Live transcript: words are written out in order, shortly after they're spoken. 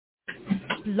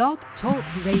Blog Talk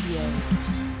Radio.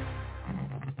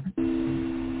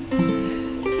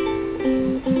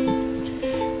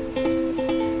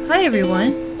 Hi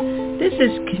everyone, this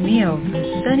is Camille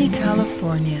from sunny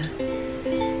California,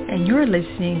 and you're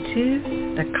listening to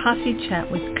the Coffee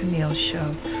Chat with Camille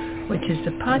show, which is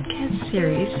a podcast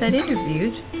series that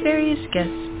interviews various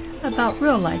guests about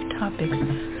real-life topics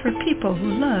for people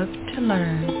who love to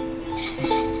learn.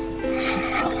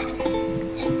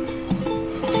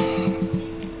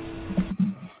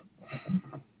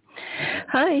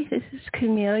 Hi, this is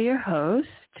Camille, your host.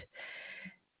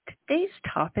 Today's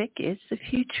topic is the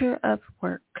future of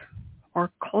work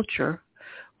or culture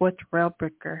with Rael.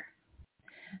 Can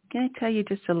I tell you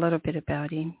just a little bit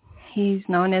about him? He's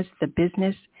known as the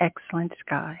business excellence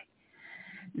guy,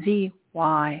 the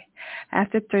why.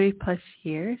 After 30 plus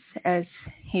years, as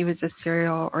he was a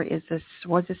serial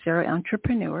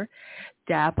entrepreneur,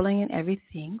 dabbling in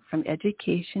everything from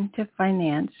education to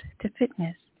finance to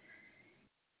fitness,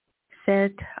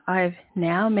 said, I've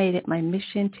now made it my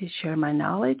mission to share my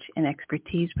knowledge and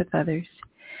expertise with others,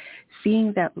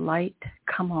 seeing that light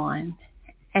come on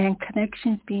and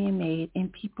connections being made in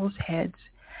people's heads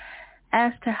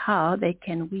as to how they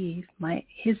can weave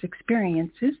his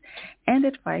experiences and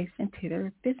advice into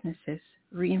their businesses,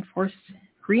 reinforces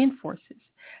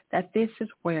that this is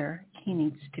where he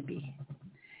needs to be.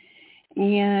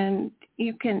 And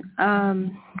you can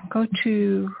go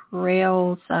to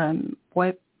Rael's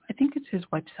I think it's his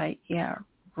website,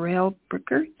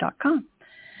 raelbricker.com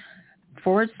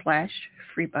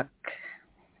 /freebook.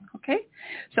 Okay,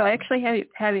 so I actually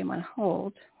have him on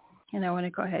hold, and I want to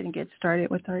go ahead and get started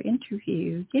with our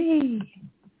interview. Yay!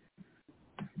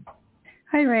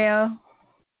 Hi, Rael.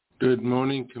 Good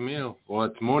morning, Camille. Well,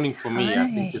 it's morning for me. Hi. I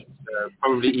think it's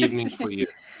probably evening for you.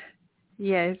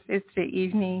 Yes, it's the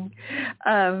evening.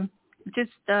 I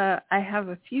have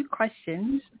a few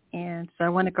questions, and so I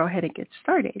want to go ahead and get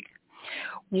started.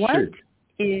 What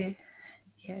is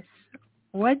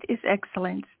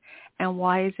excellence, and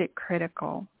why is it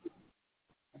critical?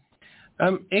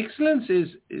 Excellence is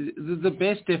the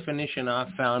best definition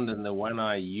I've found, and the one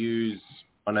I use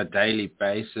on a daily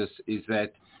basis, is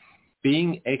that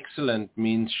being excellent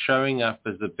means showing up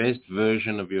as the best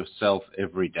version of yourself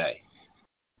every day.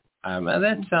 And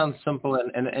that sounds simple,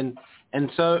 and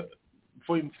so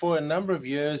for a number of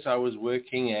years I was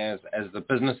working as the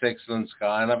business excellence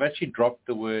guy, and I've actually dropped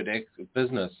the word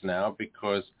business now,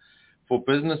 because for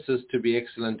businesses to be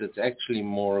excellent, it's actually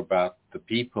more about the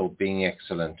people being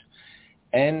excellent.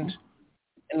 And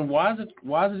why is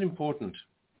it important?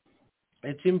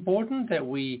 It's important that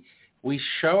we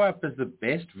show up as the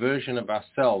best version of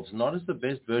ourselves, not as the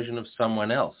best version of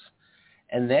someone else.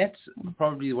 And that's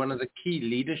probably one of the key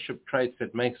leadership traits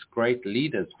that makes great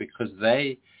leaders, because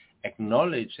they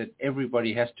acknowledge that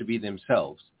everybody has to be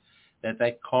themselves, that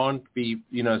they can't be,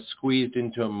 squeezed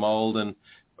into a mold and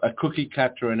a cookie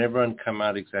cutter and everyone come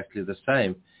out exactly the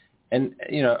same. And,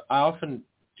 I often,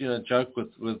 joke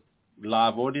with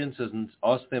live audiences and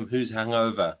ask them who's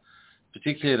hungover,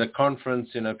 particularly at a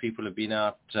conference. People have been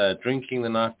out drinking the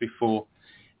night before,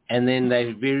 and then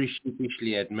they very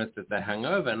sheepishly admit that they're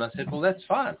hungover. And I said, well, that's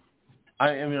fine.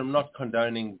 I'm not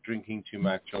condoning drinking too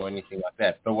much or anything like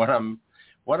that. But what I'm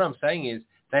saying is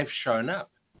they've shown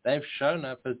up. They've shown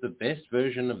up as the best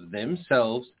version of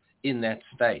themselves in that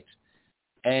state.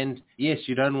 And yes,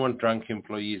 you don't want drunk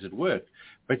employees at work,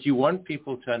 but you want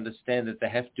people to understand that they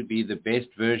have to be the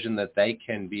best version that they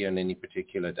can be on any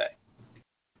particular day.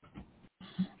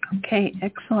 Okay,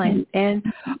 excellent. And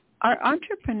are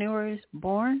entrepreneurs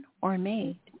born or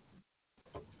made?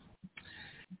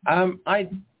 I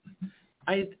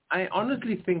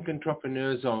honestly think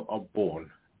entrepreneurs are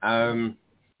born. I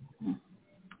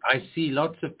see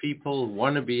lots of people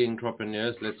want to be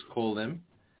entrepreneurs, let's call them,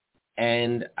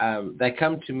 and they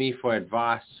come to me for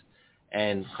advice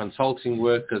and consulting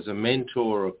work as a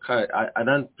mentor or coach. I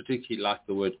don't particularly like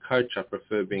the word coach. I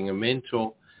prefer being a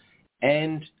mentor.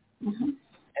 And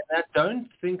I don't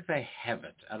think they have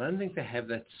it. I don't think they have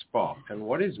that spark. And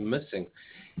what is missing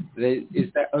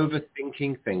is they're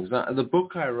overthinking things. Now, the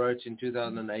book I wrote in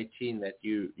 2018 that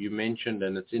you mentioned,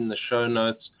 and it's in the show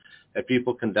notes that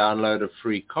people can download a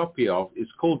free copy of,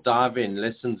 is called Dive In,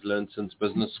 Lessons Learned Since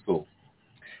Business School.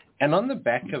 And on the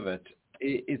back of it,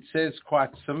 it says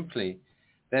quite simply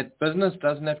that business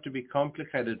doesn't have to be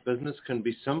complicated. Business can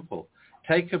be simple.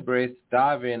 Take a breath,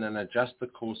 dive in, and adjust the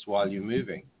course while you're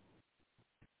moving.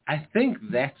 I think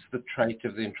that's the trait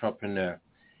of the entrepreneur,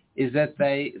 is that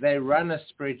they run a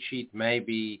spreadsheet,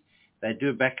 maybe they do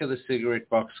a back of the cigarette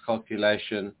box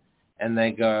calculation, and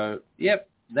they go, yep,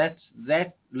 that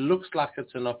looks like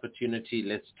it's an opportunity,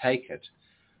 let's take it.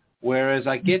 Whereas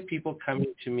I get people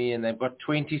coming to me and they've got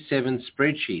 27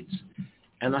 spreadsheets.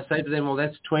 And I say to them, well,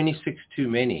 that's 26 too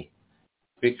many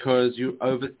because you're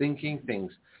overthinking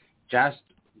things. Just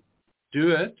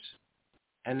do it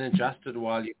and adjust it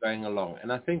while you're going along.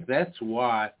 And I think that's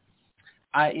why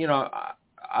I'm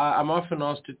often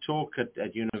asked to talk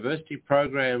at university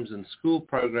programs and school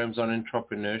programs on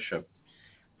entrepreneurship.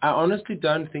 I honestly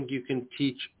don't think you can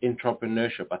teach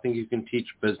entrepreneurship. I think you can teach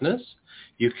business.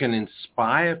 You can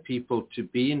inspire people to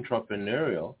be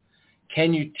entrepreneurial.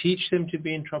 Can you teach them to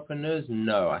be entrepreneurs?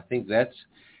 No. I think that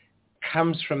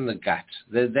comes from the gut.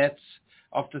 That's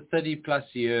after 30 plus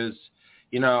years.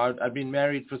 I'd been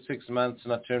married for 6 months,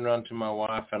 and I turned around to my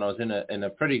wife, and I was in a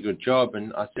pretty good job,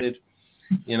 and I said,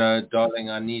 darling,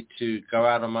 I need to go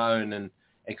out on my own and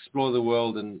explore the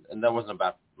world, and that wasn't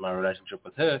about my relationship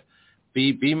with her.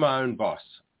 Be my own boss.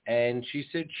 And she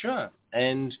said, sure.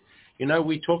 And,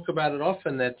 we talk about it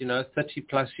often that, 30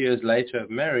 plus years later of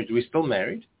marriage, we're still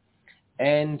married.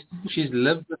 And she's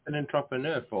lived with an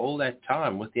entrepreneur for all that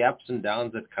time with the ups and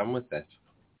downs that come with that.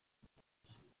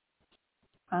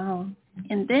 Wow.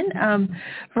 And then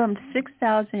from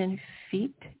 6,000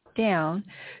 feet down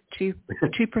to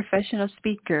professional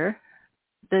speaker,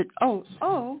 so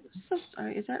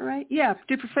sorry, is that right? Yeah,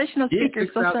 to professional speaker,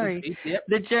 so sorry. Feet, yep.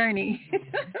 The journey.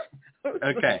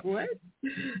 Okay. What?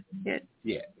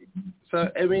 Yeah. So,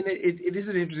 I mean, it is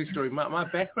an interesting story. My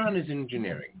background is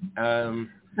engineering.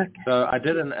 Okay. So I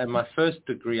did my first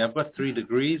degree. I've got 3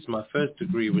 degrees. My first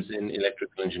degree was in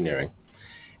electrical engineering.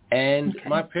 And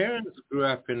my parents grew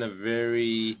up in a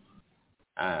very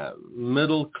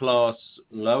middle class,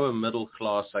 lower middle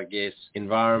class, I guess,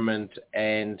 environment.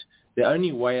 And the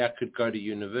only way I could go to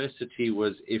university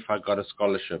was if I got a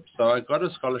scholarship. So I got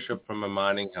a scholarship from a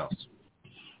mining house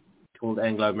called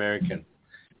Anglo-American.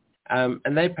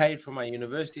 And they paid for my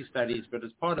university studies, but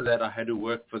as part of that, I had to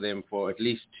work for them for at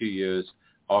least 2 years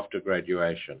after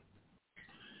graduation.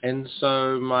 And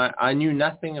so I knew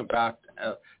nothing about,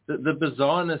 the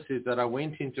bizarreness is that I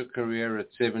went into a career at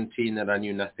 17 that I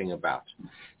knew nothing about.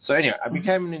 So anyway, I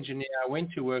became an engineer. I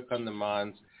went to work on the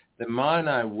mines. The mine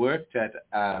I worked at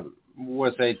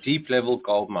was a deep-level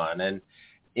gold mine. And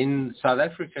in South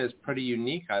Africa is pretty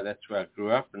unique. That's where I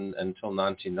grew up until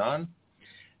 99.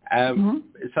 South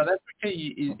Africa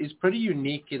is pretty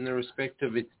unique in the respect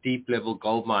of its deep-level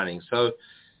gold mining. So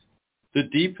the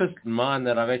deepest mine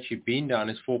that I've actually been down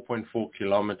is 4.4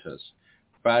 kilometers.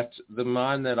 But the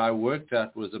mine that I worked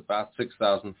at was about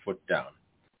 6,000 foot down.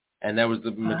 And that was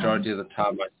the majority of the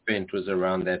time I spent was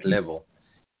around that level.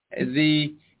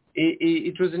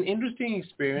 It was an interesting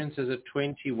experience as a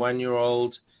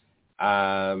 21-year-old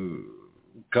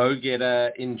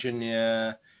go-getter,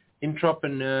 engineer,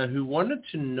 entrepreneur who wanted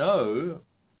to know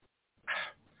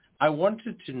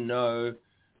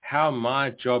how my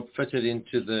job fitted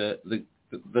into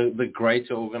the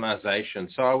greater organization.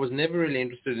 So I was never really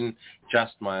interested in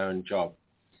just my own job.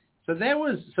 So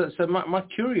my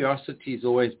curiosity's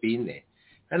always been there.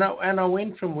 And I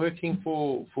went from working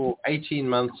for 18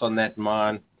 months on that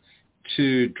mine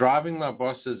to driving my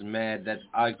bosses mad that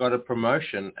I got a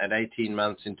promotion at 18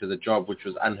 months into the job, which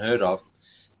was unheard of,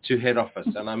 to head office.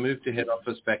 And I moved to head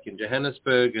office back in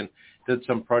Johannesburg and did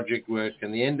some project work.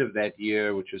 And the end of that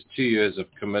year, which was 2 years of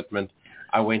commitment,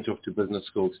 I went off to business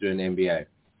school to do an MBA.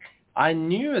 I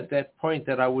knew at that point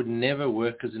that I would never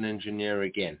work as an engineer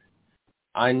again.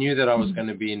 I knew that I was going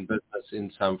to be in business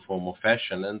in some form or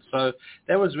fashion. And so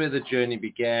that was where the journey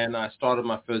began. I started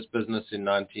my first business in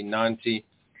 1990.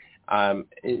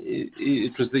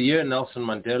 It was the year Nelson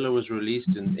Mandela was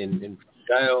released in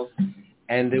jail,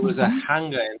 and there was a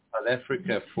hunger in South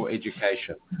Africa for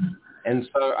education. And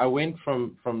so I went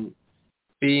from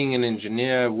being an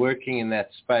engineer, working in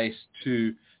that space,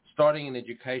 to starting an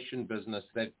education business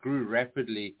that grew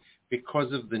rapidly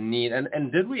because of the need.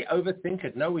 And did we overthink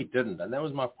it? No, we didn't. And that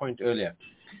was my point earlier.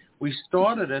 We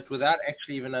started it without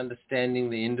actually even understanding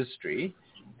the industry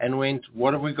and went,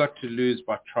 what have we got to lose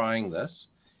by trying this?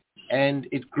 And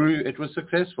it grew. It was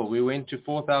successful. We went to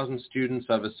 4,000 students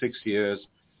over 6 years.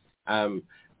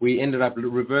 We ended up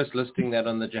reverse listing that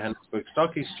on the Johannesburg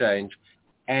Stock Exchange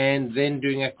and then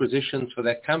doing acquisitions for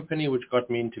that company, which got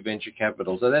me into venture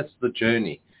capital. So that's the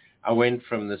journey. I went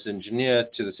from this engineer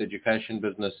to this education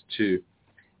business to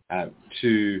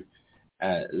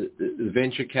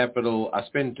venture capital. I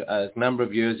spent a number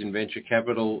of years in venture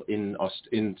capital in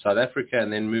South Africa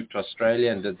and then moved to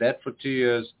Australia and did that for 2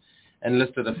 years and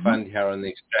listed a fund here on the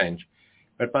exchange.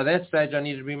 But by that stage, I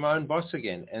needed to be my own boss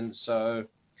again. And so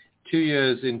 2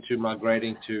 years into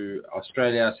migrating to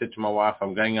Australia, I said to my wife,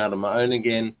 I'm going out on my own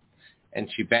again. And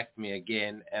she backed me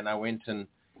again. And I went and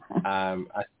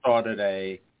I started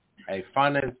a a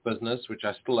finance business, which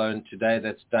I still own today,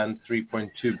 that's done $3.2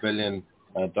 billion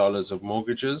of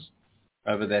mortgages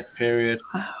over that period.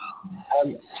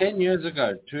 10 years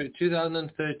ago,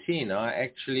 2013, I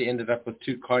actually ended up with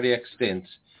 2 cardiac stents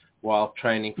while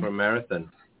training for a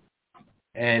marathon.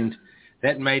 And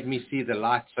that made me see the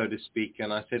light, so to speak.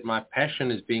 And I said, my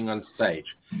passion is being on stage.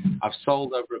 I've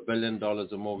sold over $1 billion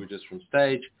of mortgages from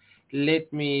stage.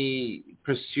 Let me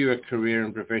pursue a career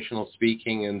in professional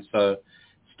speaking. And so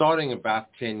starting about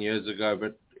 10 years ago,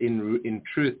 but in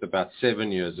truth, about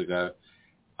 7 years ago,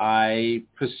 I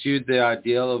pursued the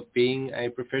ideal of being a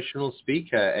professional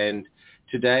speaker. And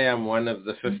today I'm one of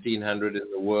the 1,500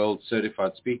 in the world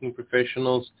certified speaking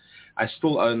professionals. I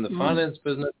still own the finance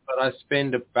business, but I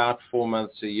spend about 4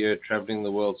 months a year traveling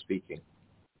the world speaking.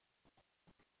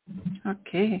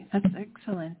 Okay, that's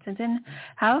excellent. And then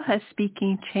how has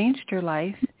speaking changed your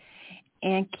life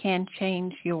and can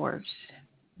change yours?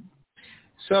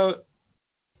 So,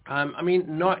 I mean,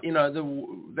 not, you know,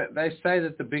 they say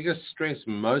that the biggest stress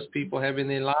most people have in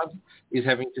their lives is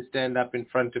having to stand up in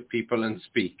front of people and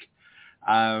speak.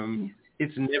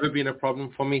 It's never been a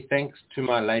problem for me, thanks to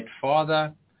my late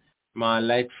father. My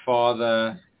late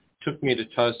father took me to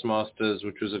Toastmasters,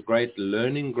 which was a great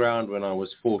learning ground when I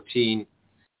was 14,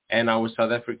 and I was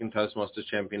South African Toastmasters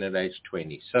champion at age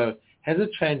 20. So has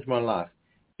it changed my life?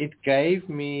 It gave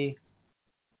me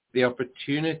the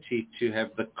opportunity to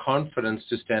have the confidence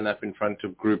to stand up in front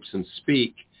of groups and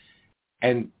speak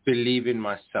and believe in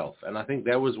myself. And I think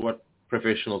that was what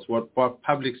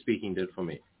public speaking did for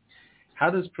me. How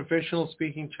does professional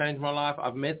speaking change my life?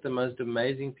 I've met the most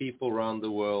amazing people around the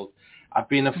world. I've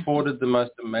been afforded the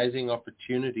most amazing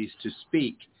opportunities to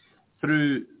speak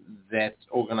through that.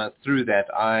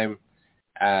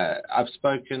 I've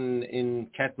spoken in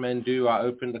Kathmandu. I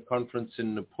opened a conference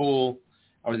in Nepal.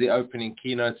 I was the opening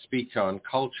keynote speaker on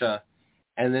culture.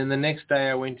 And then the next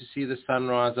day I went to see the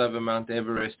sunrise over Mount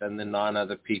Everest and the 9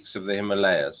 other peaks of the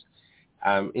Himalayas.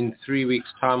 In 3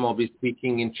 weeks' time, I'll be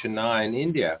speaking in Chennai in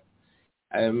India.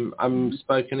 I'm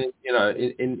spoken in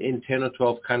 10 or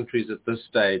 12 countries at this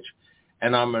stage,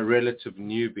 and I'm a relative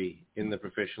newbie in the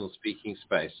professional speaking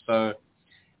space. So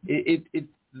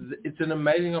it's an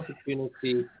amazing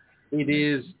opportunity. It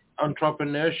is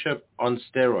entrepreneurship on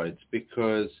steroids,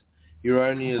 because you're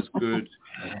only as good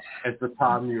as the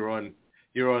time you're on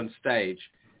stage.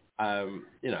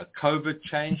 COVID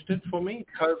changed it for me.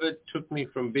 COVID took me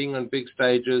from being on big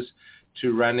stages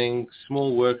to running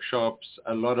small workshops,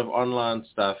 a lot of online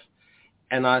stuff.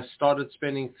 And I started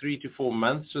spending 3 to 4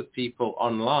 months with people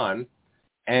online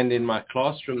and in my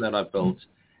classroom that I built,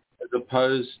 as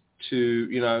opposed to,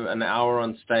 an hour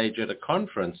on stage at a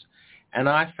conference. And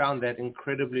I found that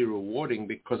incredibly rewarding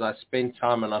because I spent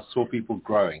time and I saw people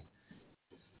growing.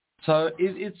 So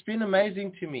it's been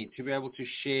amazing to me to be able to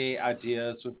share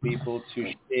ideas with people,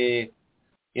 to share,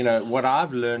 what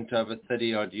I've learned over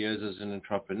 30 odd years as an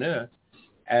entrepreneur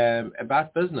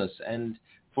about business. And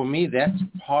for me, that's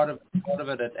part of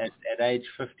it at age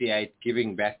 58,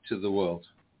 giving back to the world.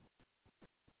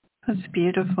 That's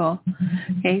beautiful.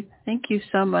 Okay, thank you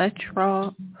so much,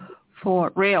 Rael, for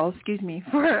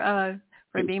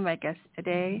being my guest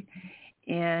today.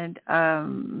 And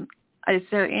is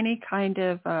there any kind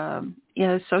of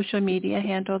social media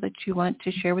handle that you want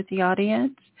to share with the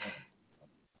audience?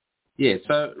 Yeah,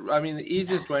 so, the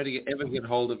easiest way to ever get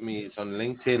hold of me is on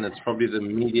LinkedIn. It's probably the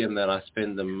medium that I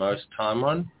spend the most time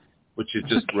on, which is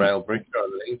just Rael Bricker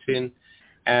on LinkedIn.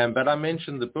 But I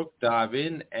mentioned the book, Dive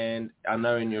In, and I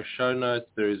know in your show notes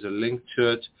there is a link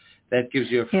to it. That gives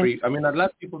you a free... Yes. I'd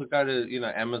love people to go to,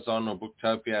 Amazon or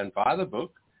Booktopia and buy the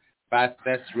book, but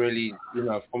that's really,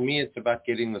 for me it's about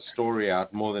getting the story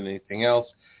out more than anything else.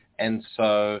 And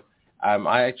so...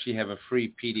 I actually have a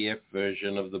free PDF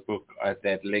version of the book at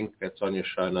that link that's on your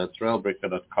show notes,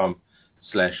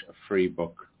 raelbricker.com/free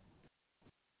book.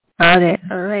 Got it.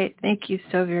 All right. Thank you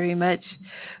so very much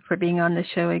for being on the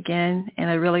show again. And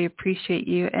I really appreciate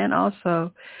you and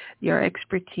also your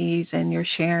expertise and your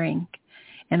sharing.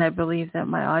 And I believe that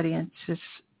my audiences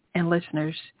and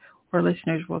listeners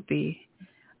will be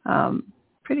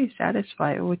pretty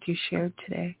satisfied with what you shared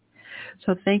today.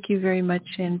 So thank you very much,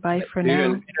 and bye for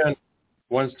now.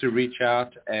 Wants to reach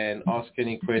out and ask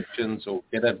any questions or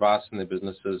get advice in their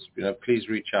businesses, please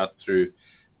reach out through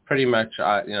pretty much,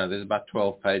 there's about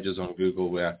 12 pages on Google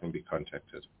where I can be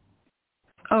contacted.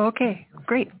 Oh, okay.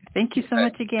 Great. Thank you so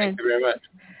much again. Thank you very much.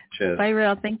 Cheers. Bye,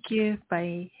 Rael. Thank you.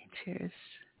 Bye. Cheers.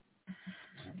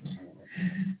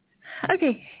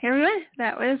 Okay, everyone.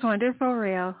 That was wonderful,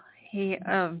 Rael. He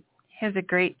has a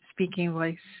great speaking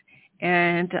voice,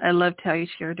 and I loved how he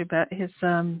shared about his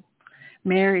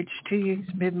marriage too.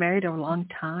 He's been married a long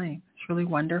time. It's really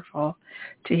wonderful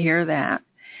to hear that.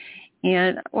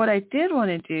 And what I did want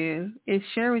to do is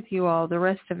share with you all the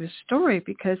rest of his story,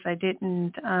 because I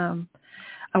didn't,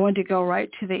 I wanted to go right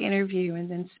to the interview and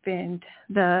then spend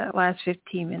the last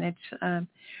 15 minutes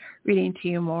reading to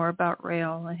you more about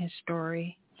Rael and his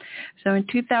story. So in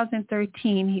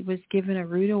 2013, he was given a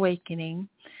rude awakening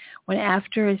when,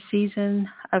 after a season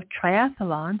of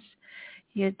triathlons,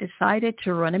 he had decided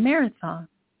to run a marathon.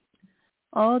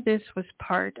 All this was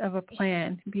part of a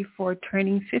plan before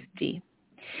turning 50.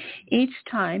 Each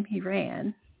time he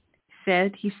ran,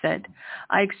 he said,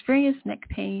 I experienced neck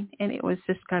pain, and it was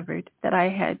discovered that I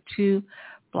had 2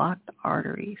 blocked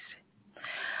arteries.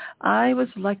 I was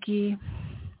lucky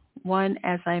one,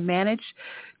 as I managed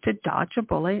to dodge a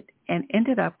bullet and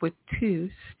ended up with 2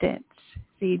 stents.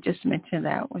 He just mentioned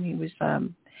that when he was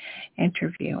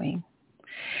interviewing.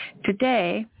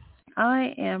 Today,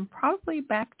 I am probably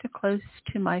back to close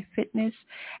to my fitness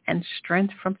and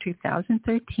strength from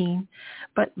 2013,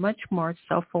 but much more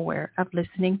self-aware of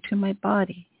listening to my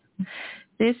body.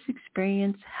 This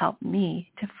experience helped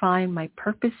me to find my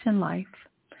purpose in life.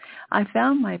 I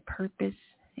found my purpose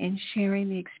in sharing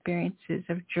the experiences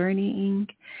of journeying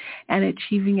and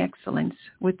achieving excellence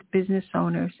with business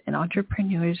owners and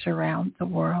entrepreneurs around the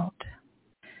world.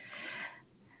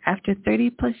 After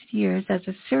 30 plus years as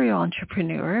a serial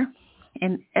entrepreneur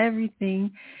in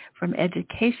everything from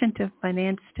education to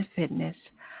finance to fitness,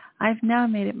 I've now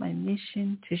made it my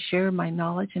mission to share my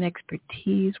knowledge and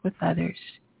expertise with others.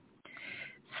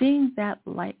 Seeing that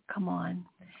light come on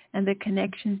and the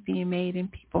connections being made in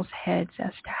people's heads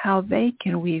as to how they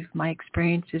can weave my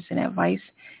experiences and advice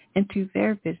into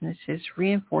their businesses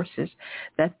reinforces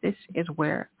that this is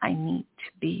where I need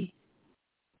to be.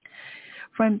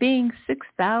 From being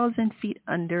 6,000 feet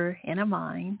under in a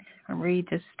mine, Marie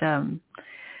just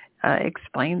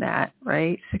explained that,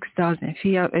 right? 6,000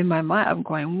 feet up in my mind. I'm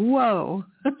going, whoa,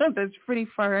 that's pretty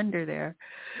far under there.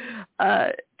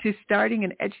 To starting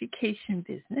an education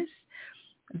business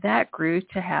that grew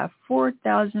to have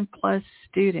 4,000 plus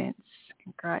students.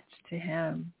 Congrats to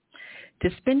him. To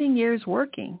spending years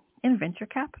working in venture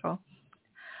capital.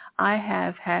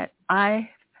 I've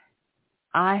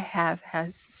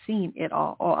seen it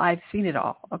all. Oh, I've seen it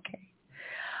all. Okay.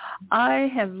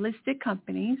 I have listed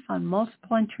companies on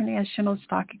multiple international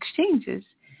stock exchanges,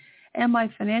 and my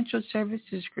financial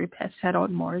services group has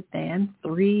settled more than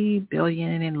 $3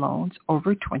 billion in loans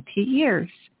over 20 years.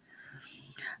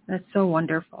 That's so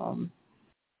wonderful.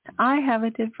 I have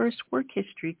a diverse work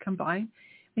history combined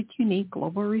with unique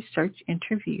global research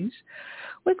interviews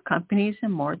with companies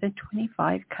in more than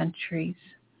 25 countries.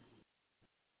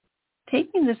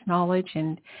 Taking this knowledge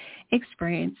and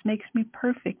experience makes me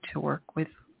perfect to work with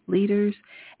leaders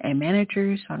and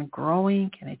managers on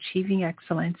growing and achieving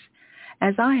excellence,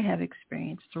 as I have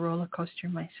experienced the roller coaster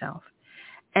myself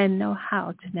and know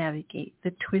how to navigate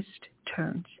the twists,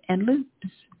 turns, and loops.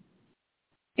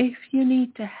 If you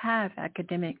need to have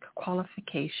academic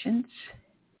qualifications,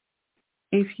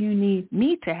 if you need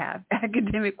me to have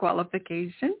academic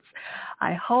qualifications,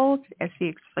 I hold, as he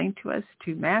explained to us,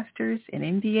 2 masters, an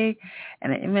MBA,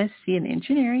 and an MSc in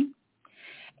engineering,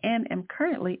 and am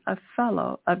currently a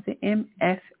fellow of the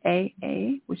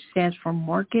MFAA, which stands for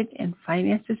Market and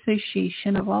Finance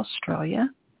Association of Australia.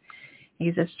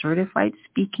 He's a certified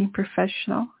speaking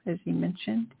professional, as he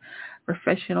mentioned,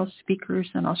 professional speakers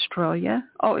in Australia.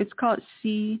 Oh, it's called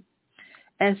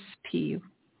CSP.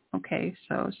 Okay,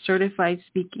 so certified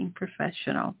speaking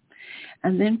professional.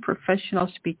 And then Professional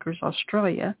Speakers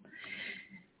Australia.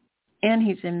 And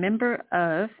he's a member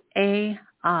of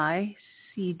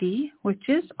AICD, which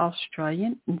is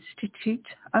Australian Institute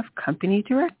of Company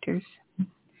Directors.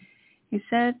 He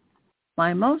said,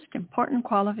 my most important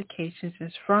qualifications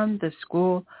is from the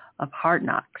School of Hard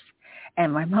Knocks,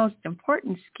 and my most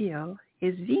important skill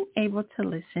is being able to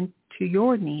listen to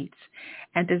your needs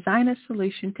and design a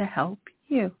solution to help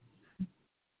you.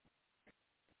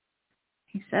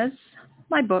 He says,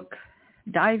 my book,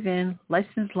 Dive In,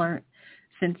 Lessons Learned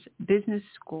Since Business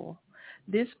School.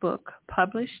 This book,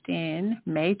 published in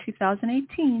May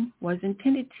 2018, was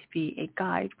intended to be a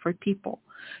guide for people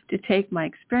to take my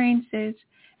experiences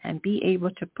and be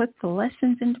able to put the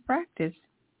lessons into practice.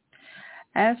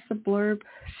 As the blurb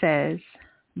says,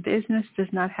 business does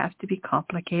not have to be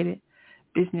complicated.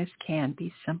 Business can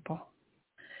be simple.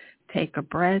 Take a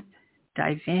breath,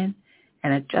 dive in,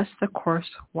 and adjust the course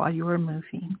while you are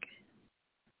moving.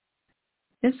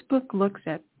 This book looks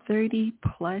at 30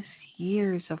 plus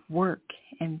years of work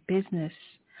and business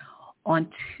on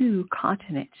 2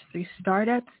 continents, through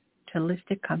startups to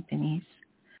listed companies.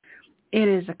 It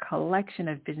is a collection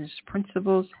of business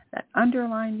principles that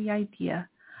underline the idea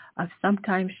of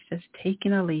sometimes just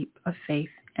taking a leap of faith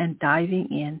and diving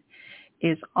in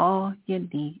is all you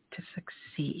need to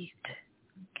succeed.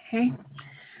 Okay?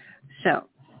 So,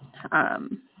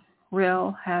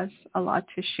 Rael has a lot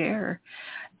to share,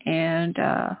 and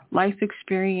life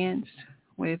experience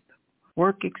with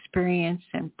work experience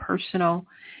and personal,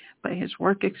 but his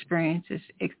work experience is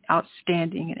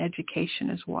outstanding in education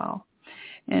as well.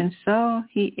 And so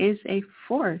he is a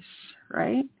force,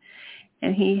 right?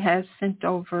 And he has sent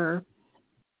over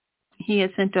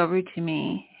to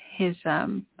me his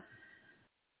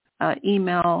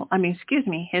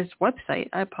his website.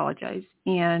 I apologize.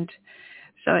 And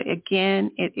so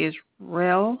again, it is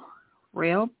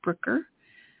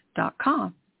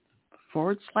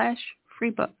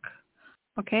raelbricker.com/free book.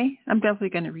 Okay? I'm definitely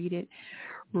going to read it.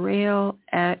 Rael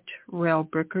at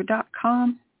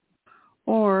raelbricker.com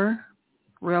or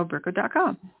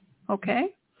raelbricker.com.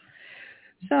 Okay?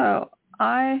 So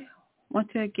I want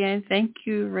to again thank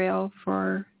you, Rael,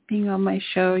 for being on my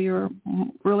show. You're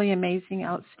really amazing,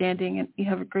 outstanding, and you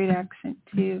have a great accent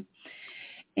too.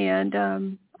 And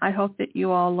I hope that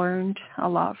you all learned a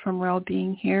lot from Rael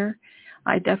being here.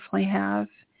 I definitely have.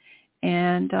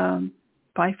 And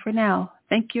bye for now.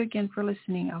 Thank you again for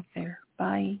listening out there.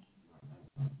 Bye.